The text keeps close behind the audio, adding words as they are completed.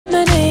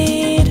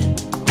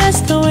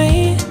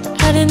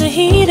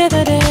heat of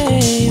the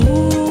day.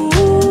 Ooh,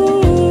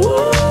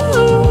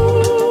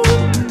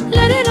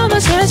 letting all the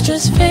stress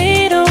just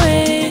fade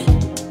away.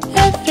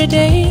 Every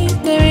day,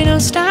 there ain't no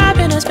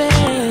stopping us,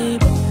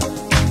 babe.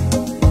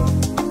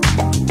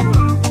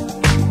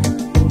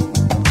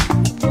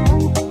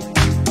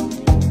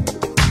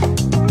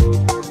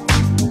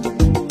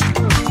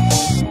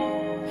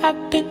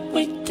 I've been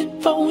waiting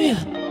for you.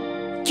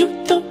 You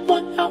the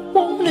one I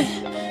wanted.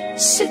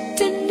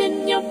 Sitting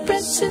in your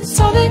presence,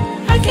 all that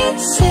I can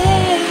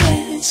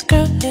say is,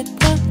 girl, head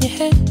on your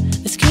head.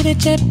 Let's get a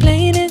jet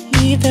plane and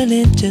leave the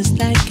land just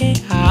like a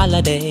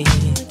holiday.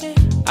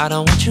 I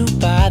don't want you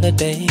bothered,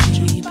 babe,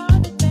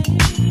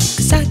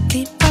 'cause I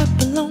can't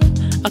vibe alone.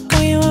 I'll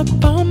call you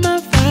up on my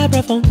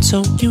vibraphone so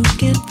you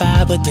can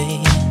vibe with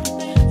me.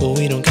 But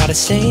we don't gotta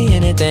say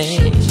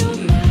anything.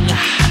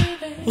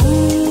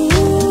 Ooh,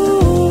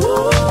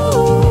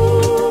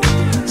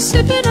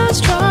 sipping on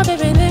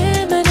strawberry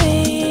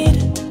lemonade.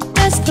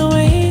 That's the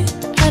way,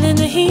 out in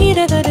the heat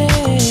of the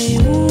day.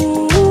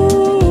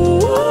 Ooh,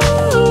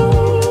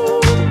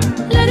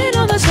 letting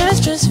all the stress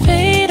just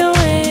fade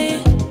away.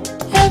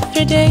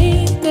 Every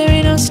day, there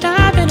ain't no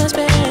stopping us,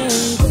 babe.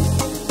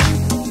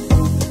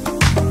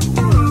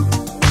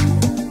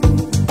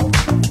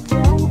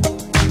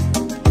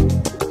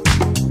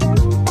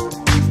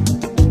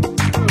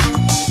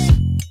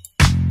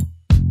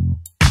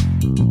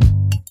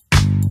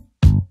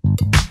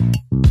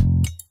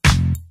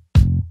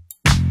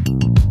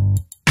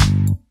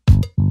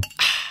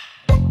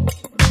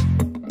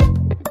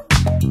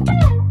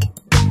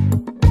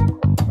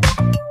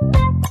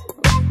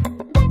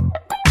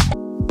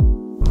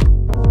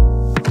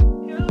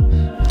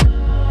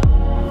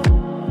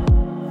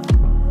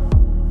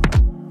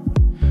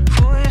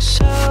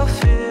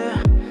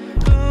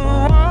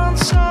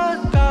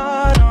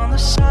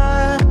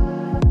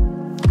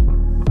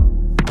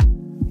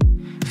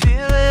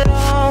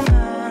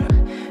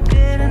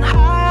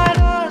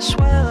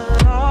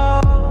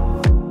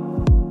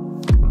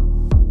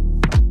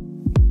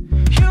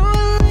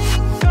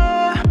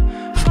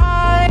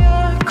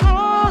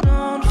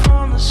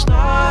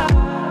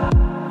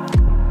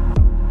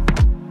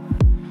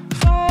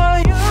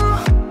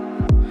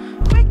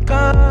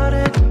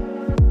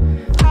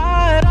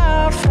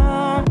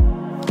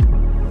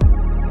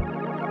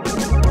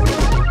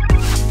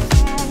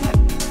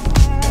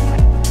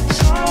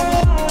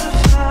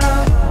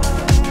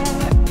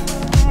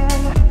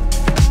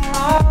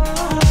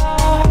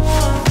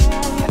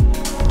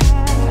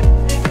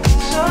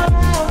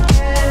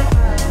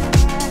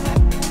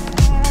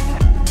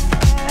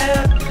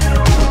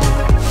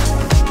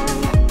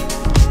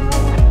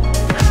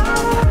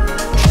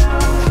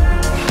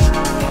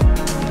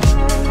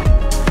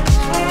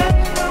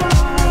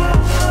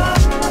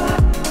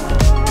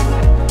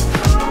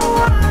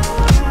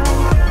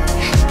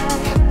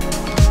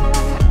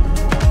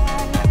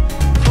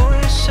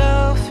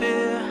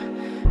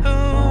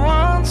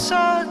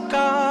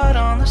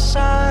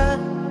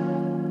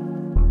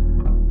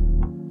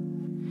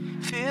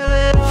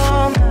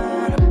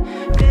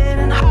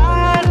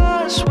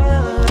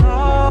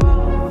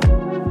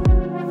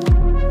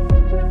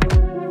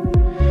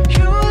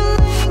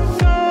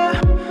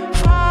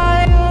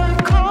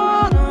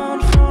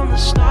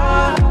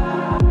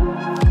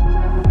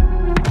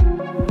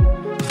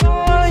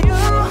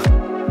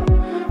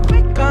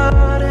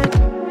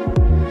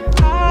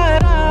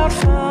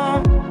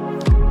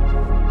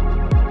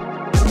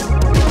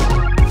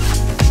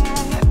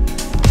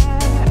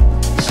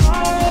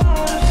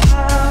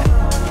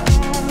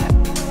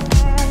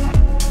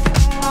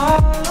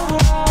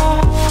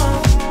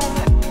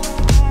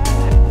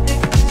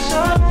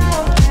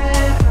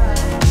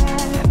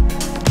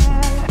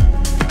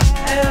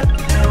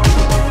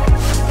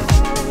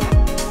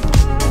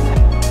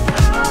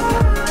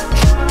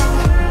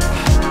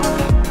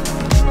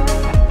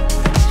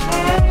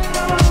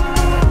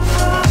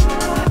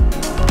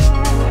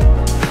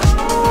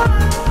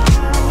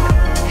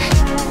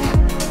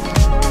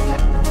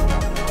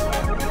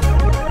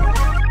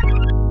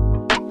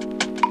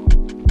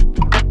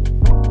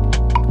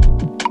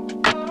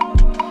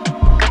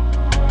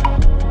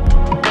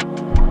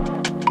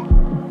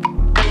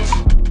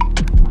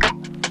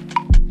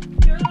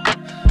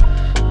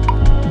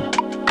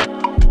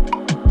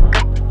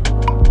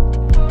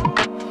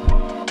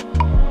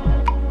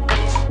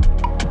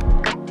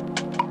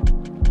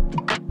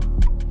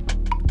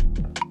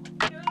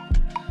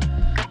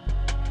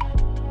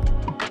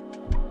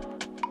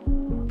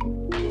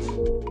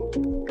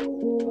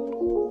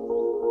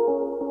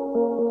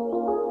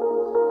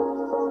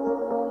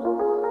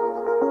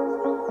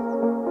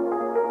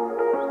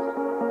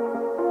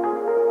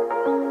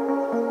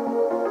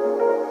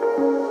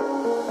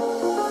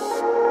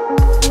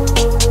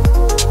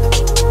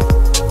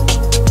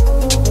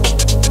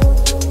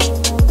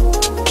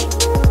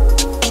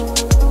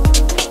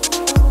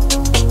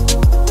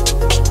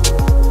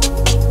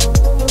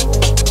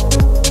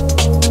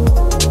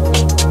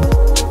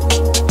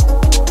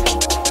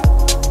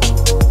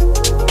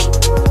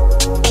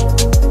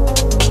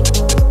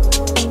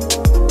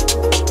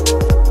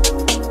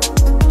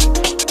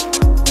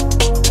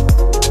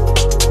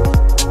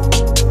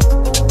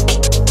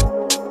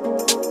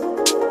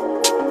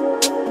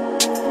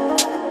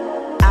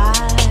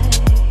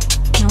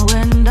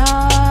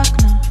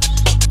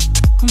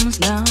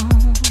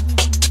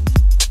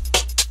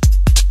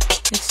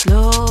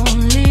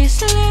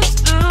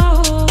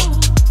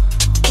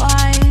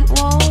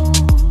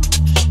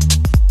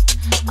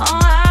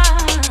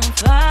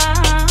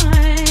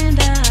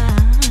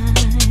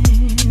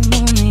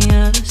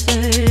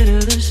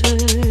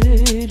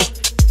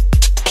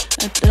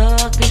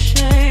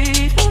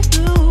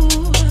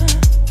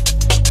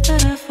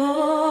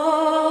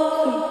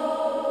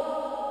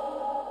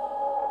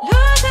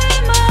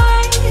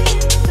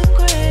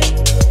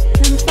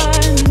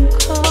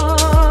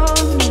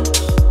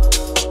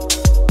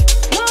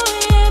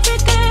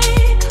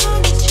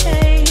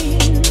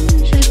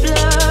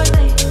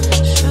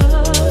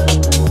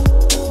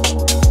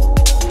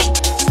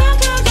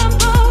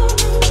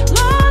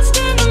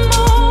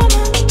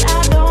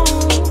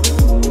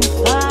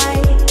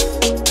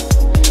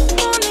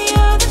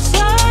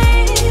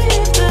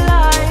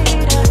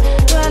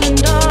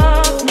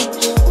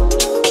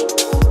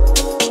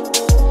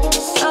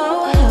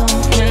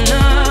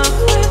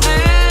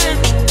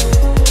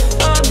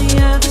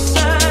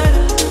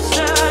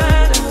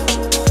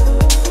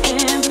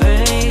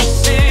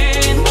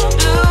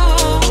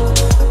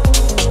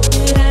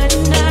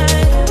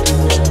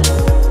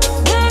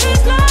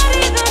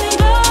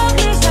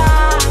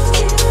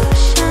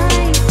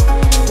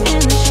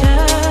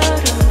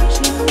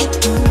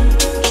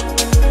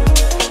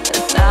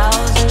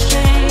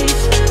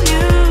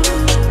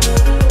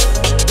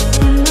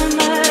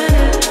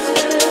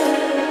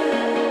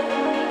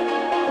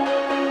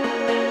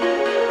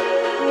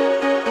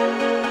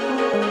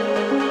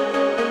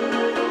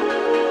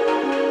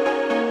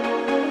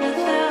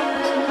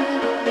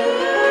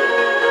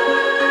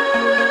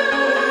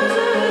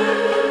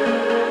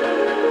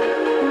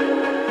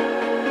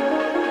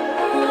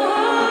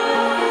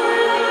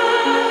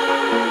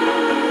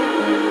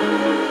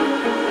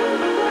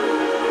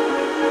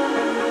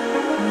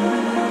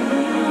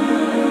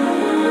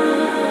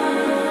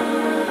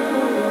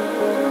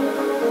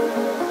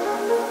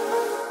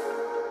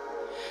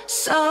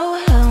 So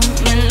help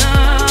me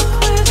look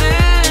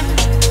within,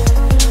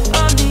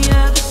 on the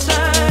other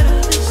side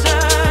of this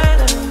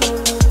island,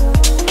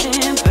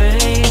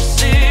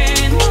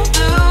 embracing the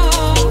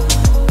blue.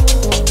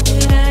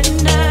 At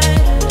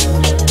night,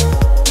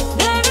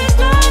 there is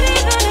not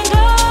even in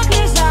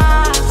darkness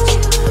eyes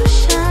to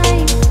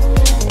shine,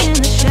 in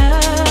the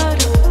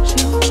shadows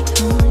you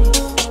find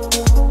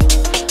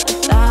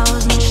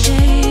 1,000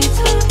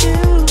 shades of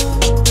you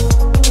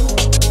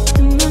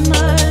in my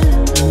mind,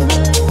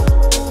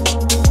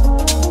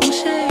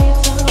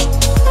 shades of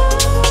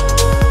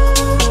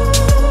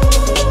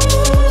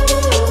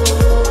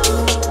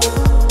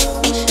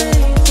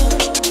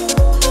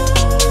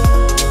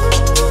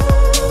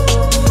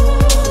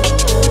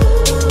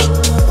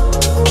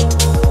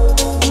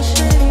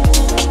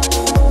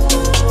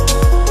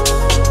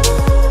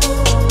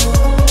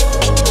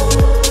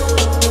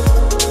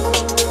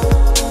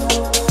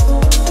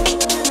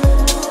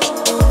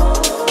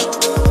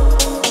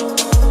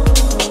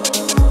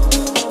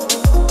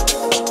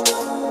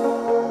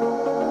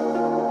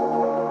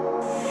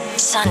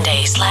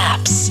Sunday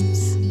Slaps.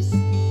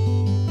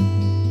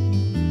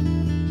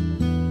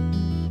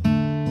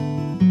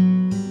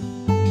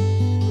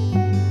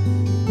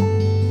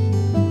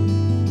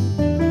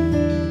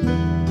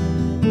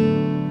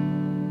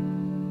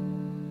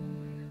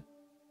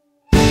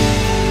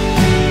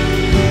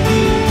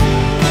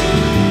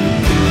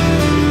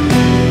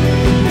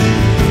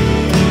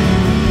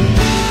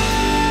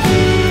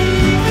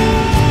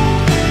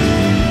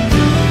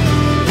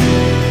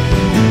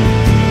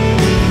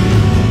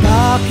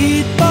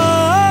 Bakit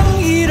ba ang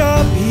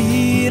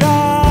hirap-hirap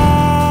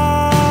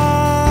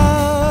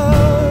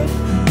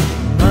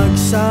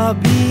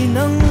magsabi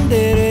ng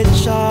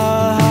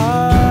diretsahan?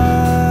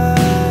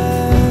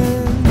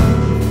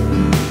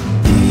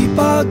 Di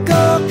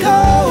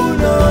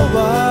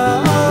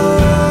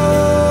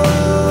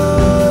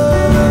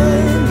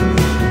pagkakaunawaan,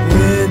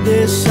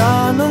 pwede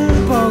sanang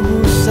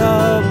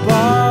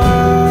pag-usapan.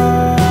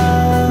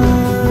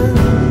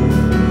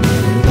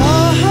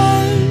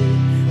 Tahan,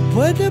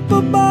 pwede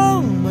pa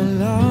bang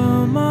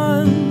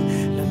malaman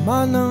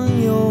laman ng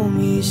iyong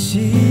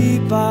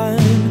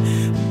isipan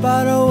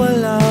para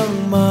walang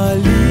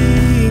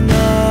maling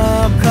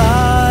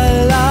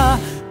akala?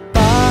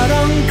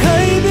 Parang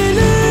kay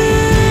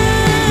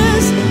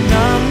bilis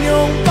ng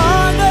iyong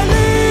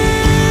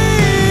pag-alis.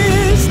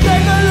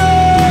 Teka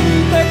lang,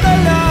 teka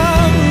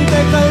lang,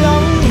 teka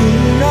lang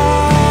muna.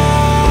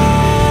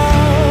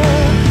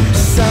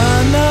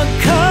 Sana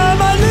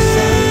kamali,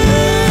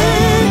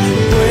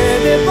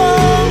 pwede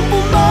bang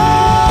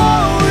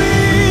bumawi?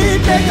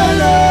 Teka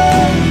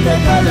lang,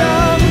 teka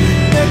lang,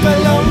 teka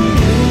lang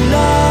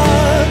muna.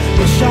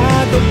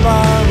 Masyado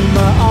pang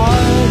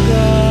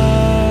maaga.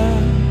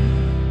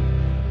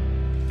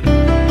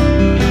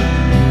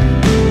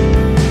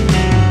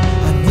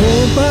 Ano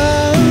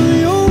ba ang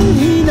iyong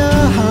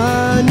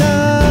hinahanap?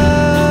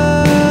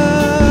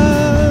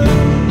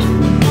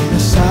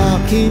 Nasa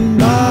akin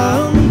ba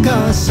ang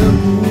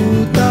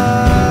kasagutan?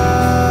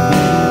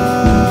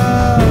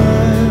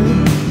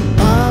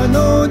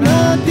 Paano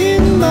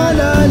natin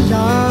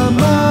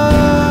malalaman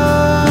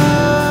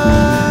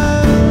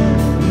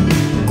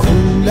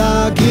kung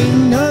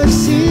laging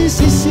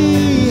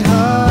nagsisisihan?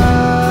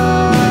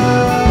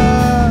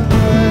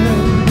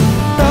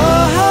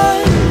 Tahan,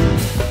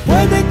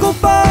 pwede ko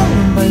bang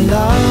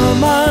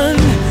malaman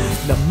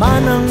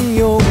laman ng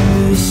iyong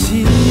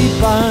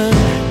isipan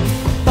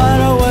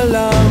para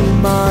walang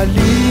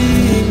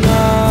maling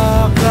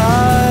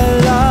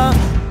akala?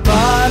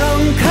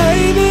 Parang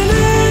kay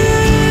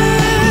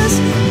bilis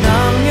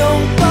ng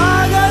iyong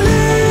pag-alis.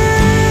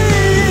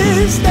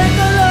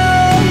 Teka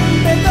lang,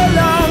 teka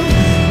lang,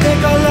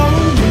 teka lang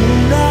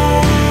muna.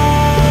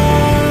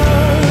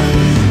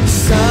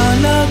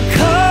 Sana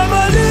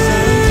kamali,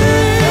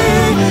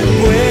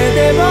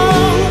 pwede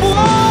bang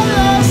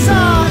buwala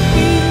sa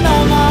akin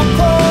ng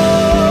ako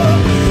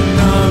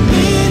na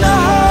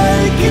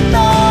minahal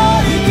kita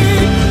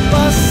higit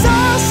pa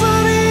sa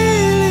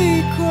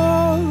sarili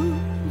ko?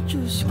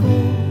 Diyos ko,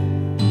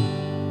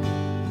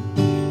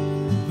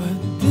 ba't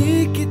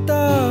di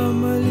kita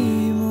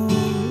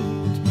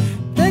malimot?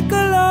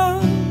 Teka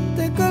lang,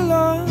 teka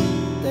lang,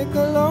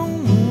 teka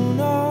lang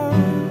muna.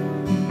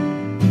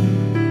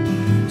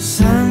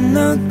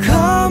 Sana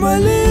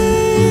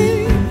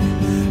kamali,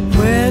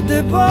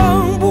 pwede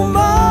bang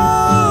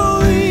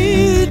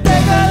bumawi?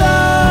 Teka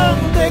lang,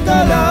 teka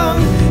lang,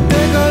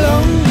 teka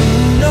lang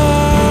muna.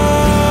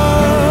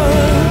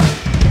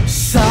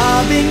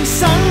 Sabing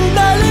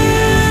sandali,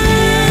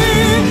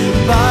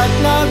 ba't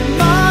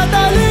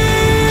nagmadali?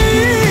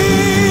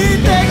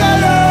 Teka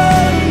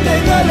lang,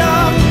 teka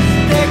lang,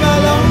 teka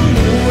lang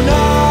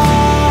muna.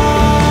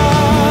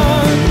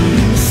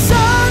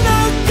 Sana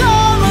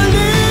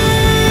kamali,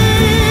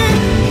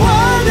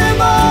 pwede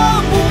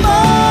bang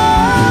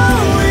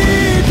bumawi?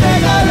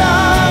 Teka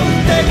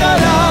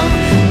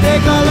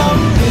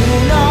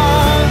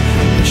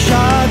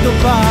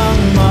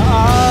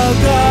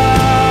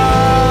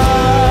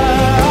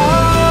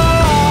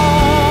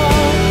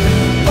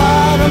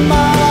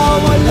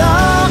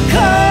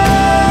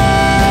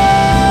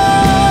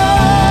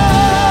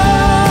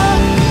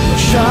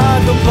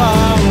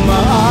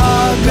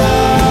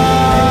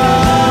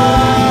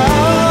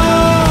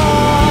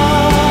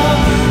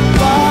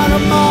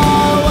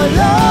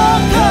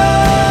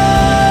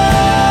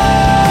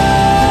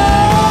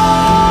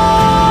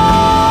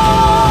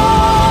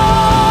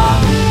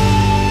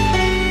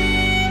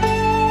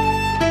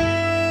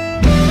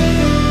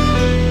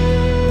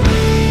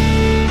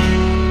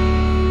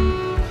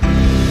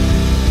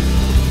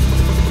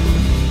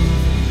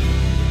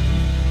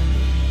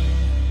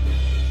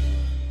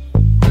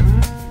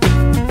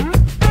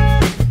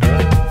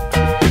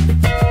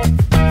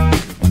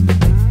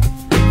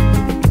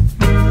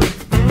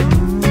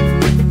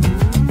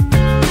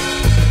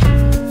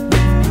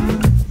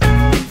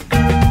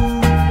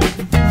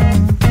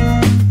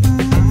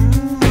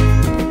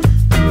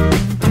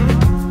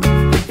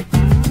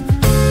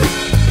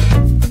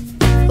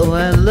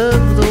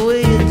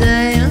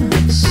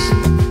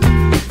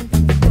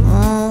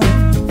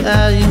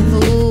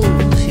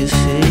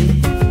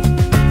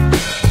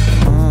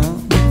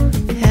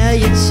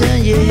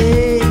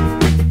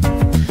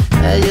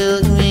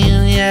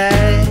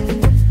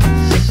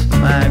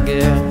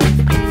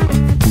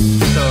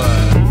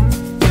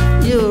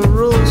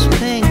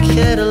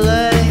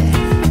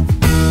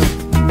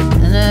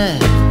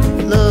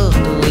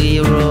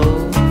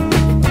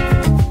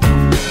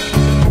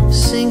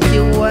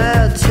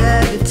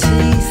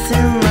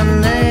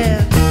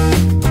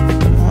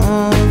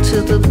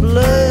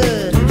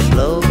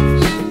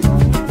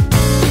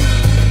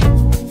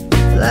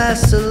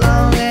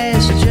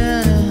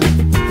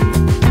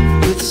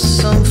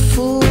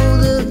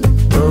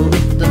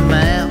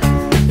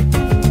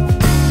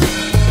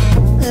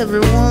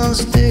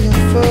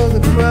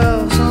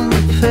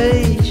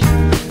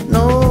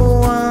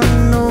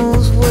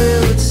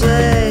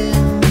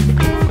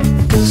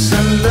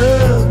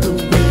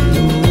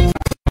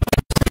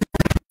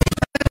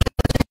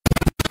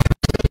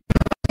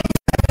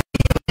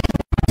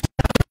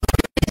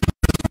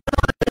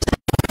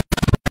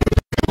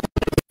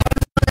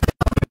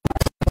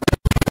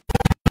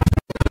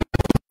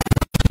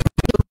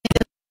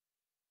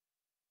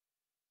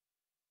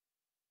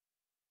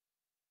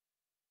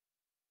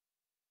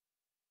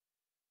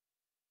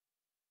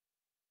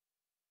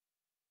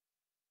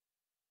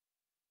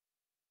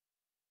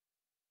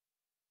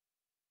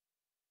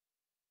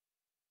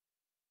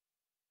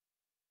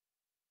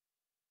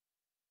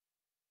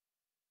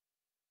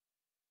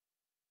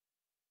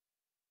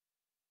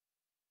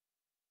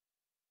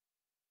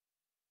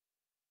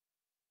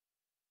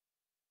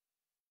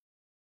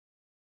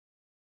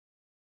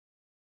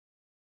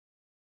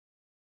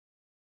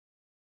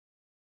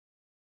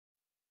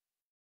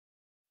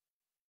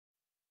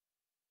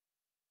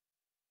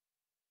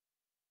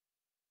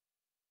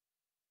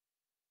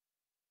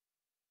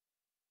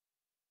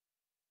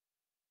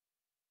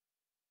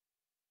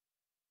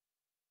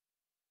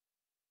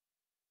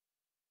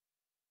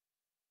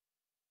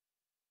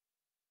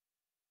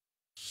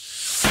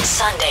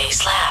Sunday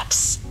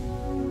Slaps.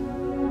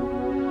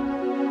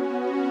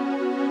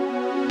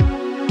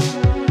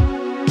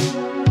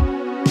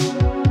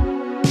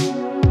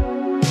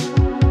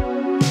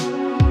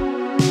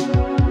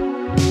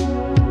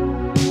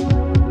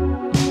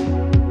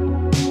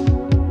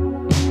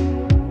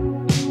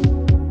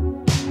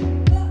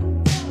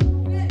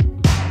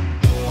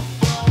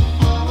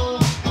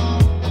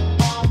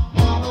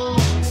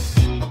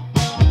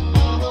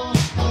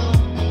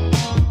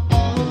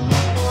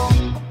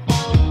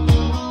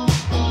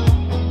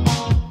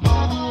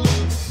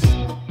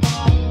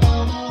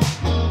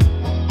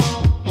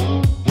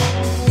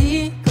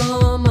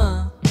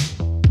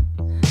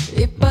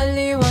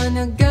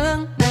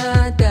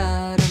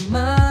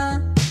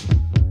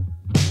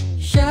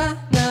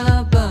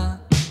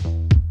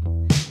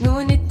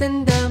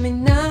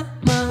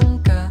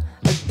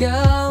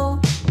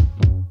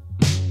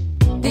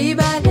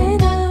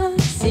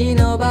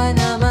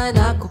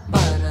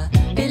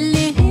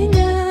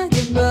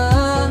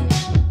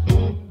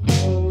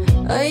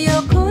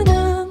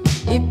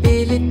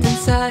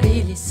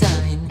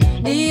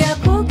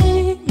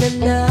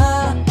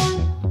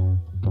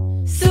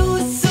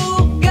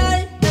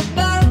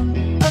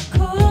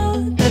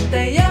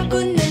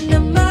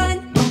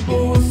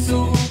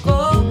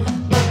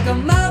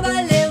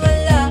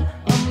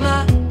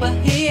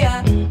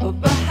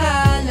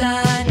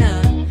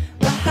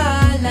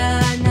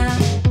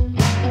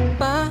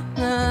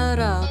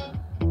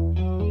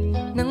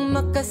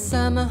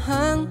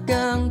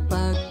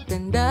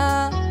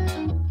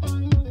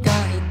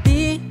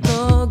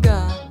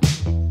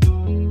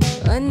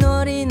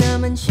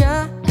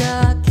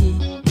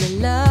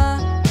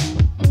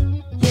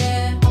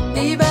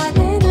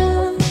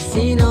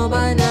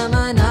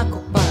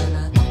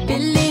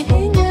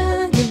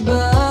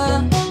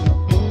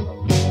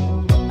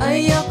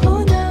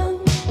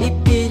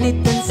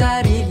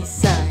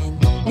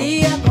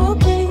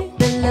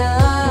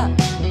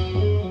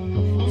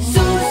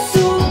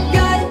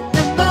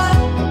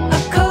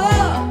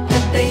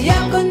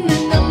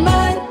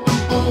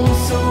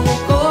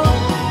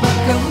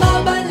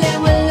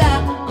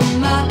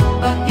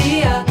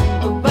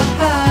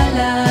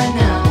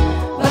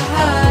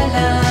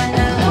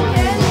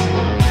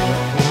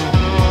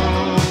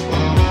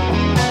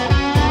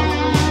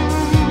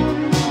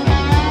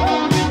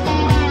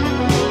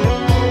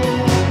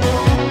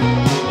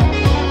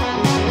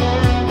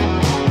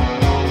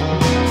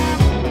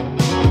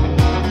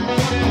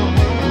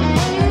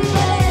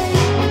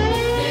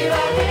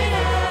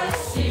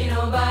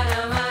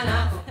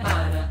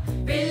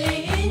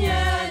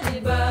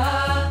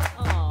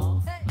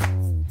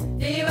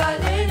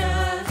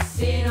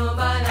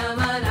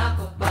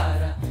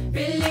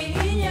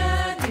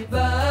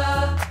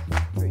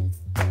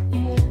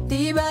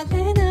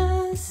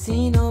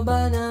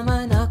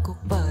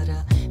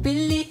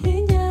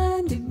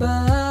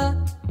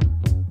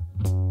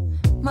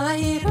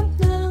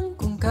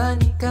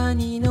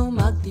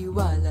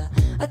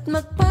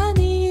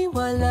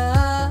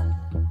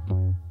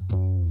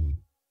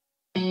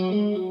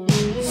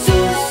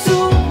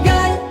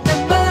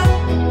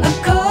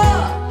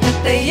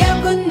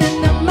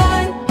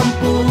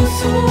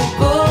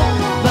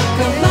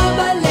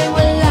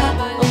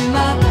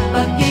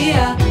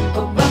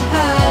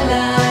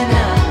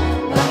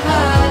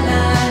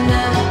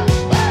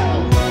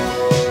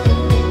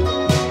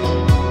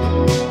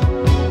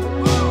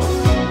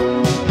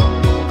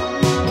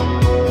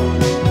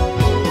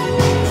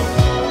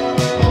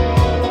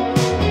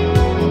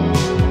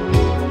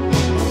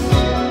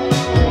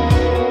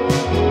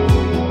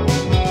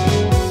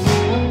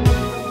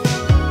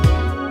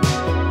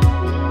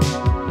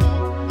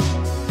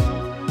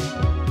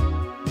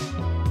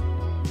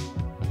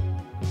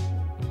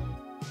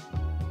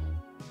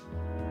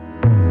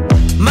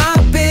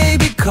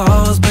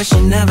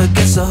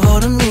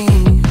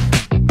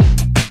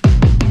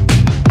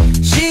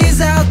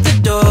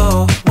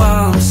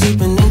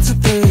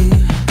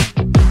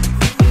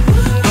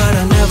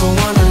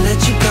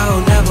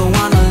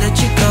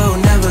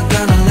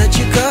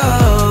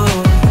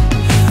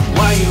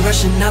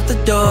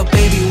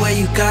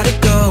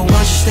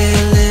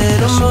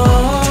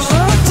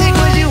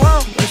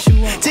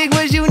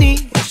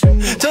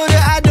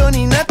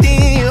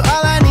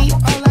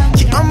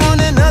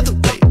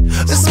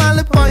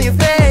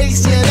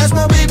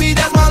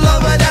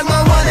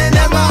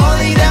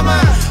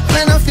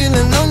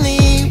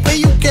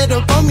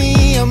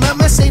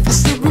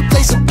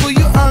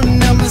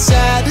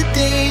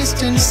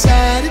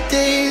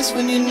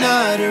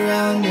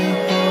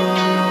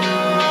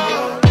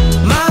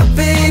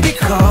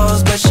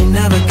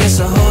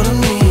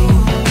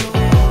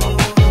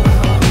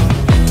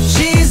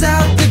 She's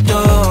out the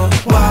door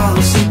while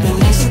I'm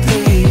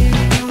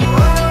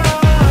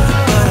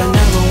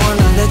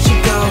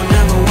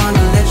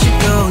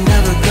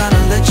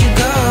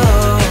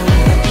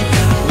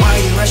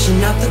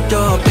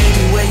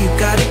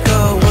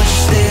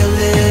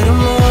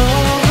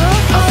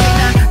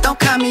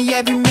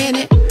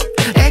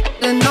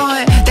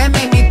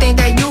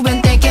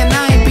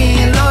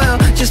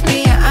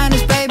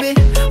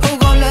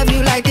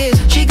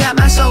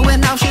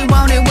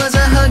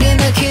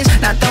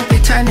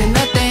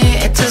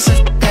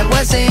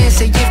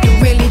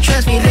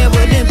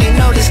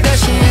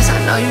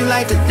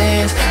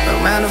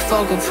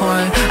focal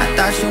point. I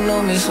thought you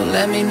knew me, so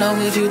let me know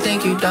if you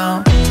think you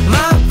don't.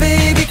 My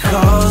baby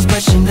calls,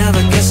 but she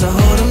never gets a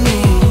hold of me.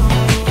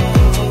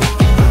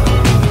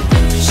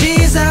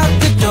 She's out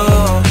the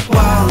door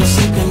while I'm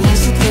sleeping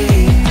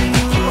instantly.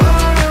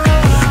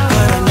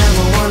 But I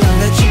never wanna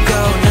let you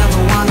go,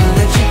 never wanna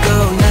let you go,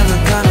 never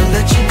gonna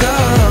let you go.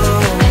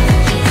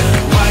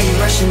 Why you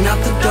rushing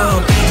out the door,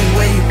 baby,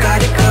 where you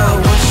gotta go?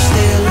 Won't you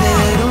stay a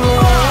little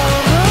more?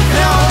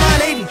 Now my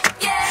lady,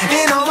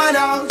 and all my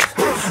dogs,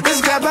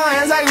 let's clap our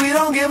hands like we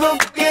don't give a f***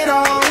 at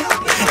all.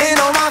 And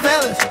all my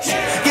fellas,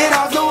 get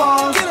off the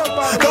wall.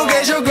 Go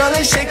get your girl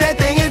and shake that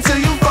thing until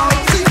you fall.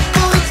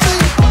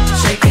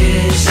 Shake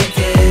it, shake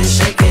it,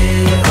 shake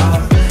it,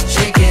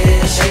 shake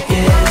it, shake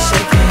it,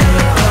 shake it.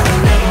 I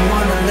never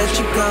wanna let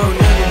you go,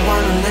 never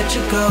wanna let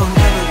you go,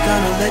 never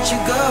gonna let you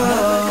go.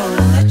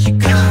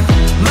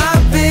 My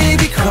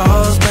baby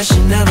calls, but she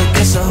never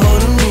gets a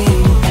hold of me.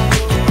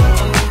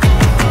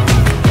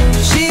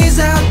 She's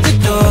out the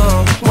door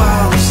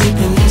while I'm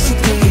sleeping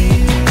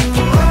instantly.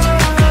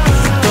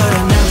 But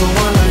I never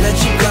wanna let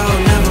you go,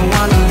 never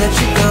wanna let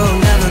you go,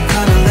 never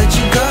gonna let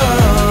you go.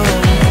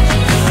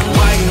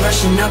 Why you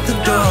rushing out the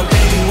door,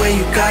 baby, where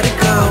you gotta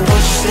go?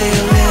 Won't you stay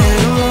a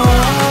little more?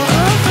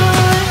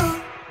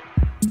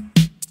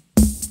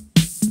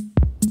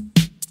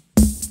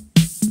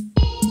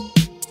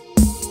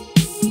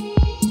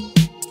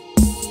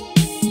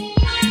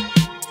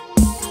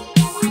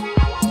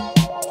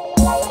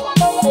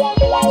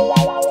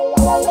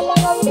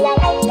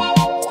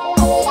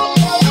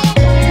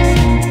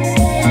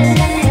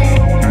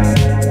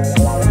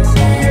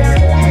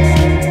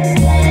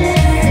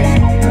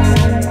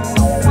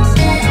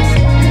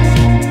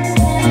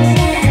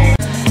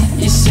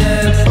 You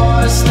said,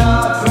 boy,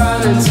 stop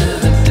running to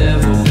the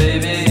devil,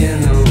 baby, you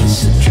know it's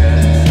a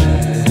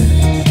trap.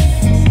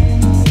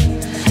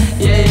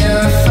 Yeah,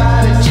 you're a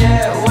fighter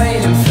jet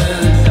waiting for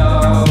the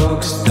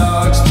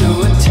dogs to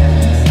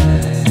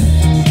attack.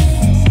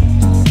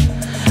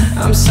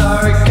 I'm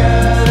sorry,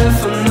 girl, if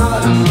I'm not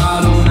the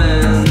model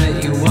man that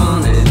you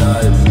wanted, I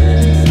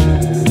admit.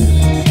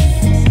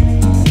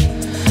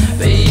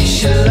 But you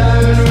should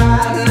learn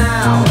right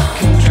now, I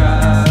can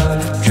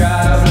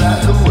drive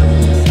like the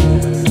wind.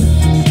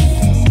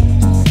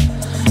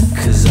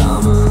 'Cause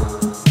I'm a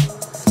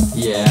kid.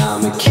 Yeah,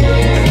 I'm a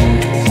kid.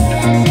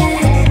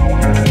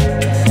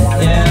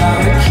 A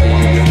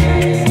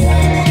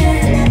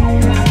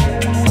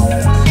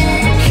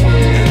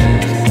kid.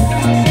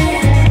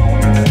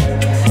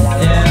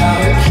 Yeah,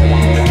 I'm a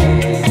kid.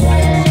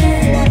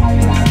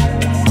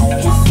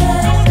 You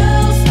said,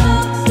 girl,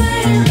 stop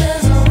playing,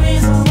 there's no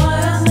reason why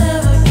I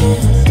never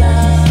get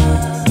down.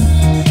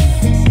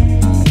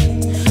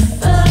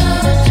 But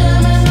I'm a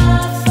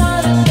Gemini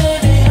fighter,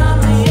 baby, I'm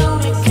the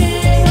only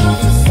king of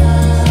the sun.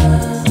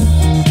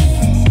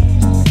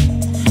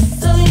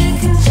 So you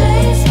can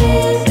chase me,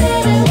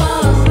 baby,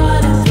 while I'm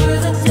riding through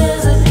the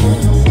desert in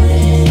the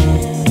wind.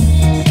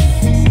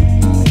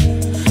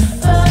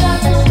 But I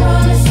can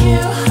promise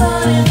you,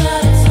 honey,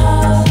 that it's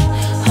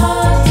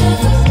hard to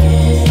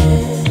forget.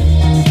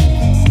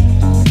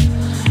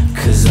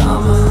 'Cause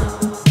I'm a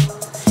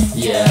kid.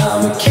 Yeah,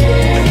 I'm a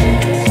kid.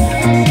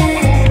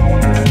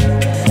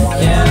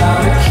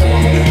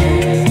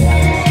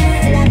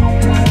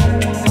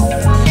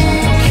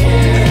 A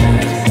kid.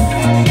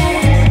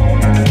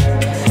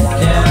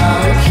 Yeah,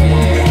 I'm a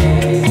kid.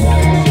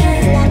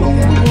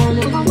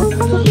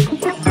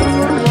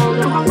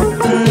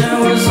 And it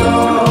was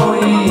all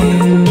you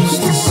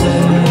used to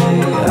say,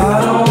 I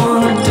don't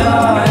wanna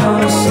die on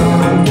a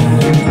Sunday.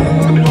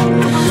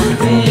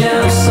 And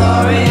yeah, I'm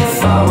sorry if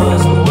I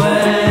was away.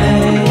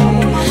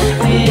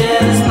 And yeah,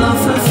 there's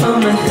nothing for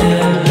me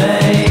here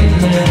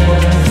lately.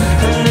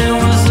 And it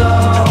was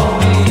all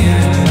we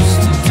used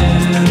to do,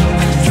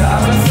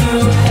 driving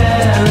through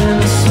hell in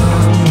the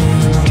sun.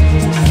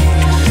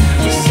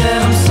 You said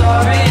I'm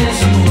sorry as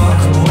you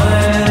walk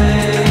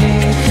away.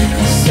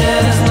 You said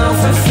there's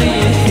nothing for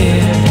you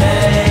here,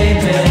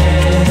 baby.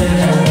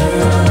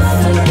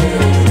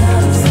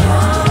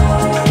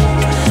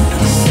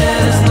 You said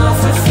there's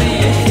nothing for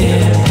you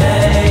here,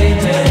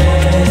 baby.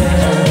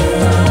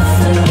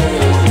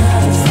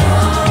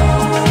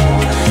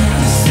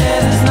 You said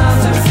there's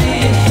nothing for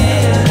you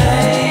here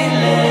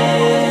lately.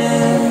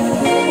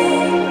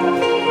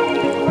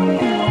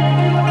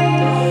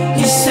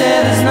 You said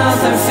there's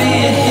nothing for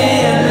you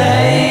here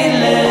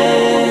lately.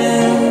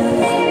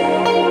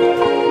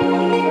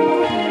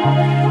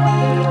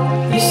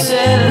 You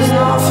said there's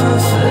nothing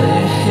for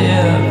you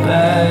here,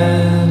 baby.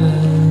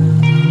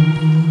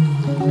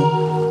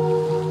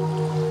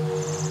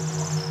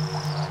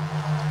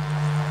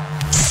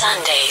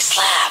 Sunday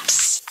Slaps.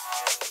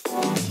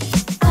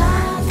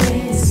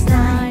 This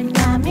night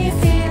got me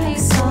feeling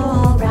so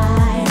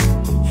alright.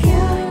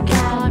 You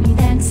got me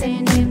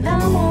dancing in the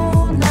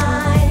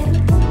moonlight.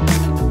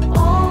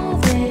 All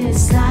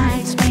these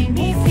lights make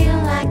me feel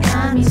like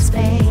I'm in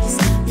space.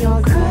 Your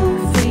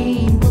groovy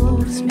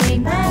moves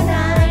make my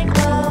night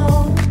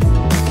glow.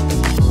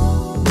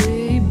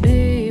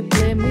 Baby,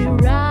 let me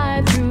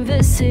ride through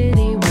the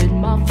city with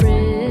my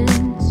friends.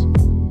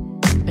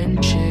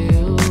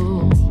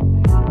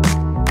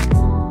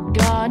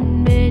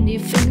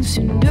 things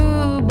to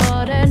do,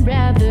 but I'd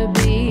rather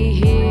be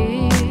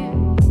here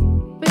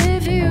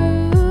with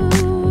you.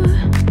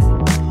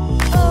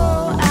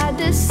 Oh, I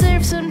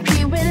deserve some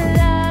pure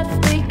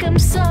love. Think I'm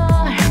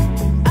sorry.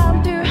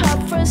 I'm too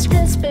hot for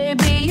stress,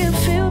 baby. You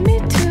feel me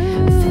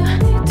too.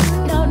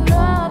 Now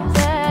drop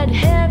that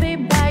heavy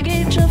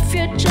baggage off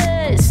your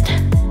chest.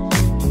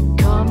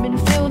 Come and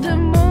feel the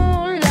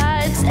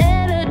moonlight's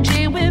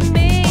energy with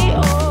me.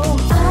 Oh,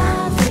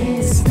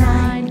 this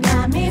night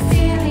got me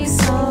feeling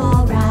so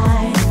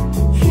alright.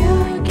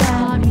 You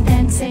got me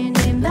dancing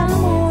in the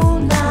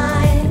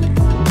moonlight.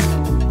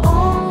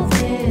 All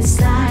these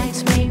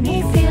lights make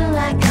me feel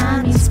like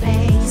I'm in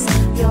space.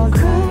 Your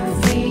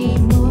groovy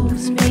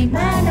moves make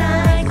my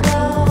night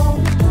glow.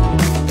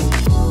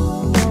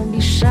 Don't be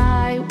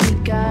shy, we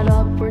got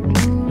upward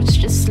moves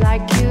just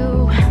like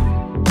you.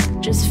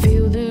 Just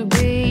feel the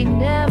beat,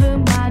 never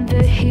mind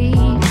the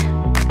heat.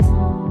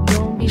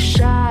 Don't be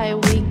shy,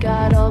 we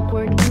got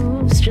awkward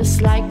moves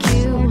just like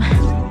you.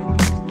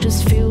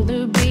 Just feel